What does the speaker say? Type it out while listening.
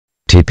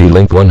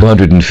TP-Link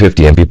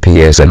 150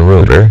 Mbps and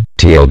router,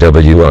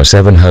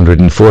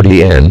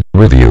 TL-WR740N.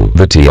 Review.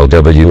 The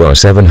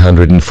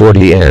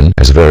TL-WR740N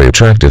has very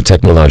attractive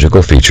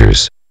technological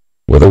features.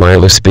 With a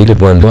wireless speed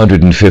of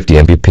 150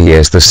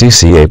 Mbps, the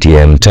CCA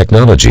TM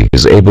technology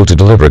is able to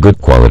deliver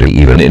good quality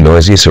even in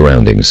noisy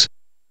surroundings.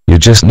 You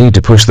just need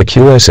to push the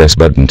QSS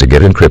button to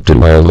get encrypted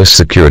wireless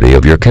security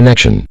of your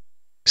connection.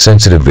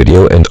 Sensitive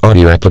video and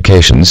audio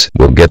applications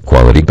will get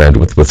quality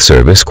bandwidth with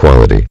service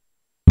quality.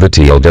 The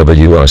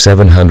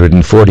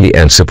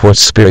TL-WR740N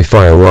supports SPI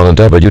firewall and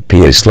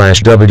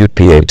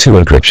WPA/WPA2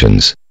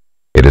 encryptions.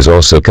 It is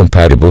also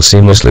compatible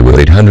seamlessly with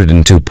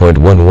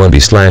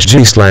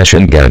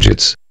 802.11b/g/n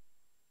gadgets.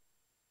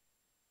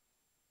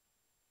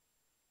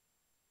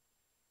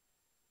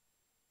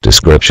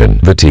 Description.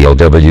 The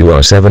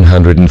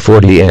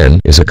TL-WR740N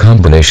is a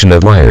combination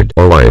of wired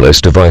or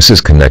wireless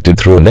devices connected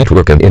through a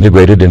network and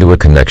integrated into a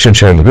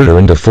connection-sharing router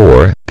and a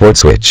 4-port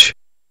switch.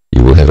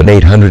 You will have an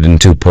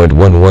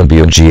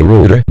 802.11b/g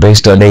router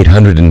based on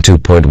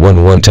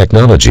 802.11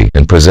 technology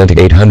and presenting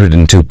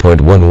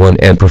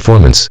 802.11n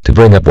performance to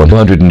bring up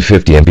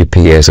 150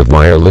 Mbps of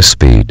wireless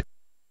speed.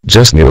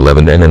 Just near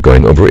 11n and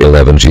going over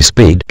 11g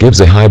speed gives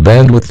a high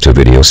bandwidth to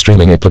video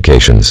streaming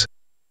applications.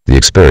 The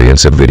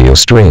experience of video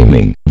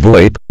streaming,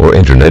 VoIP, or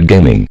internet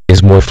gaming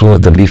is more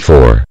fluid than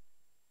before.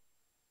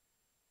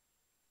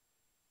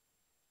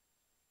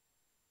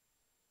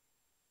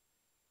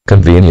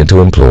 Convenient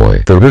to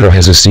employ. The router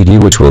has a CD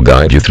which will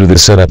guide you through the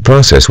setup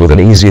process with an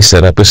easy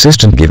setup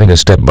assistant giving a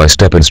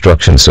step-by-step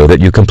instruction so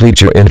that you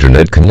complete your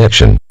internet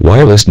connection,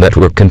 wireless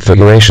network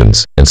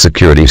configurations, and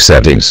security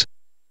settings.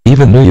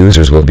 Even new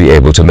users will be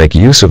able to make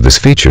use of this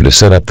feature to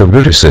set up the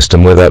router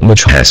system without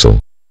much hassle.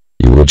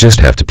 You will just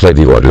have to play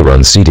the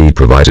auto-run CD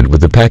provided with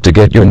the pack to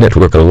get your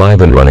network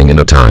alive and running in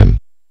no time.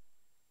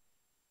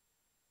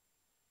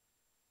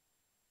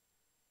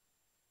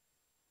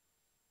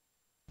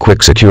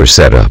 Quick Secure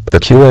Setup. The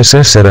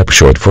QSS Setup,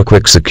 short for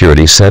Quick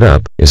Security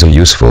Setup, is a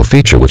useful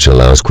feature which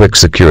allows quick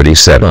security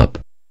setup.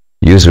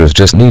 Users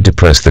just need to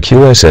press the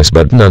QSS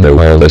button on their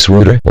wireless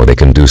router, or they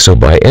can do so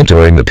by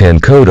entering the PIN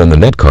code on the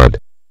net card.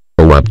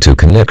 A WAP2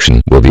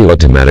 connection will be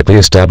automatically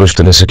established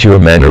in a secure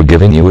manner,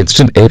 giving you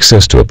instant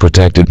access to a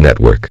protected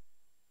network.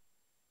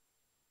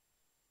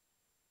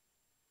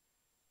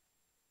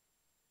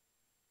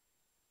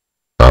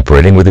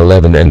 Operating with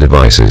 11n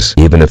devices.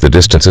 Even if the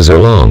distances are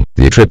long,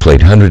 the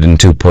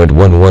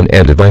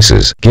 802.11n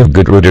devices give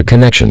good router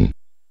connection.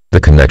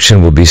 The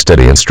connection will be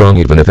steady and strong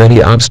even if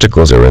any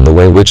obstacles are in the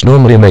way, which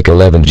normally make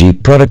 11G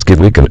products give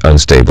weak and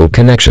unstable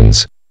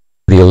connections.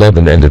 The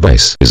 11n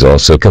device is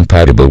also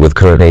compatible with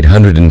current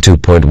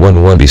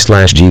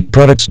 802.11b/g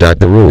products.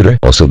 The router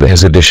also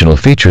has additional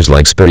features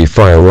like SPI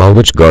firewall,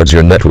 which guards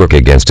your network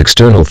against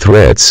external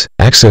threats,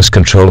 access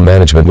control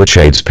management, which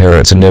aids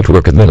parents and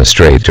network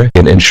administrator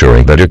in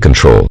ensuring better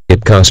control,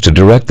 it costs to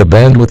direct the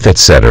bandwidth,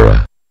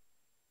 etc.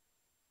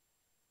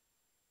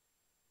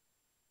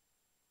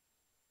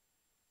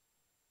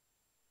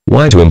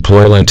 Why to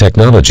employ line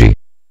technology?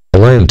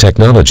 Line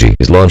technology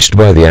is launched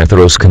by the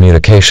Atheros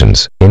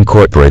Communications,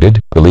 Incorporated,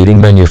 a leading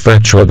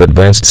manufacturer of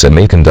advanced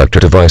semiconductor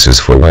devices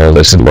for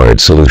wireless and wired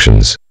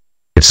solutions.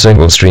 Its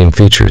single-stream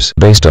features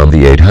based on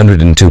the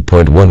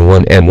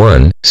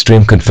 802.11n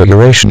stream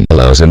configuration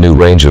allows a new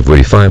range of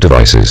Wi-Fi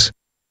devices.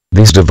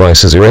 These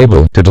devices are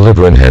able to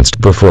deliver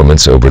enhanced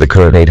performance over the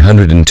current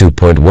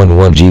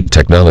 802.11g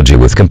technology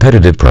with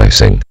competitive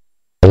pricing.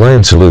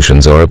 Alliance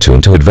solutions are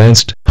tuned to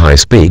advanced,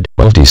 high-speed,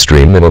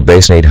 multi-stream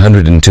MIMO-based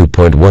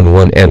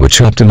 802.11n, which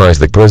optimize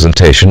the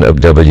presentation of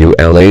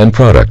WLAN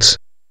products.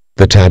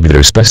 The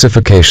tabular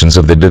specifications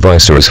of the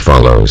device are as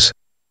follows.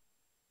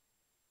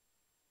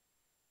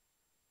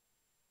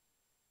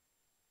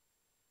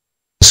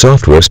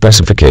 Software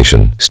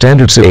specification.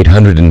 Standards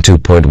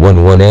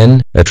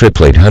 802.11n, a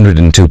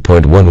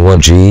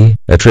 802.11g,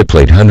 a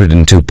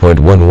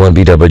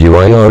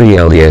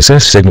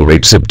 802.11bwireless signal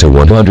rate SIP to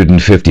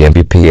 150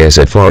 Mbps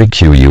at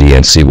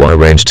FREQUENCY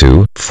range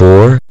 2,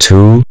 4,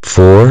 2,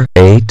 4,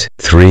 8,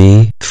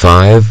 3,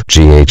 5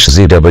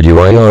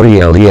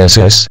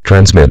 GHz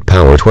transmit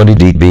power 20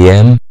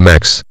 dBm,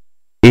 max.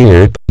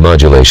 EARP,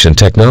 modulation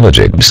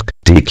technology,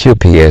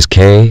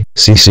 DQPSK,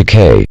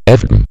 CCK,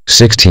 FM,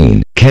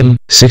 16, Chem,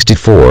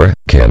 64,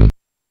 Chem.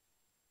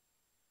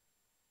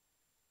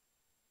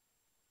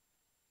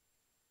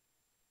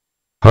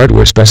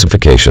 Hardware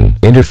specification.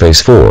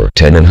 Interface 4,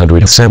 10 and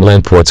 100 SAM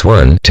LAN ports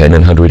 1, 10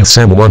 and 100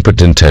 SAM 1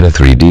 port antenna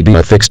 3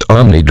 dB fixed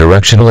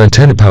omnidirectional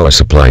antenna power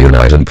supply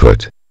unit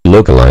input.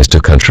 Localized to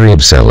country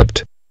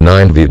abselect.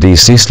 9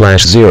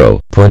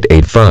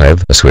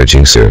 VDC/0.85 a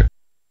switching SIR.